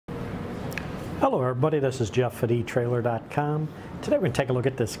Hello everybody, this is Jeff at etrailer.com. Today we're going to take a look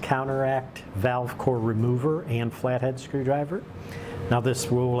at this Counteract valve core remover and flathead screwdriver. Now this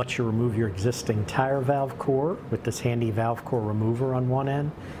will let you remove your existing tire valve core with this handy valve core remover on one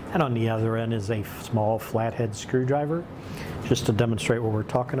end, and on the other end is a small flathead screwdriver. Just to demonstrate what we're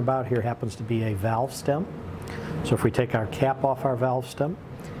talking about, here happens to be a valve stem. So if we take our cap off our valve stem,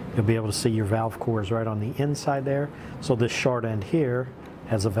 you'll be able to see your valve core is right on the inside there. So this short end here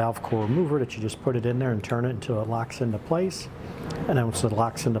has a valve core remover that you just put it in there and turn it until it locks into place. And then once it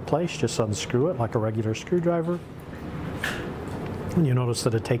locks into place, just unscrew it like a regular screwdriver. And you notice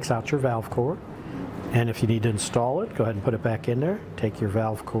that it takes out your valve core. And if you need to install it, go ahead and put it back in there. Take your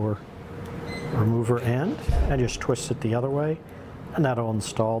valve core remover end and just twist it the other way. And that'll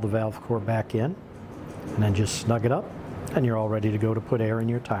install the valve core back in. And then just snug it up and you're all ready to go to put air in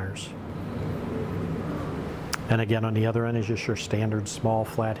your tires. And again, on the other end is just your standard small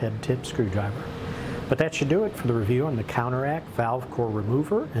flathead tip screwdriver. But that should do it for the review on the Counteract valve core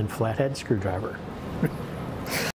remover and flathead screwdriver.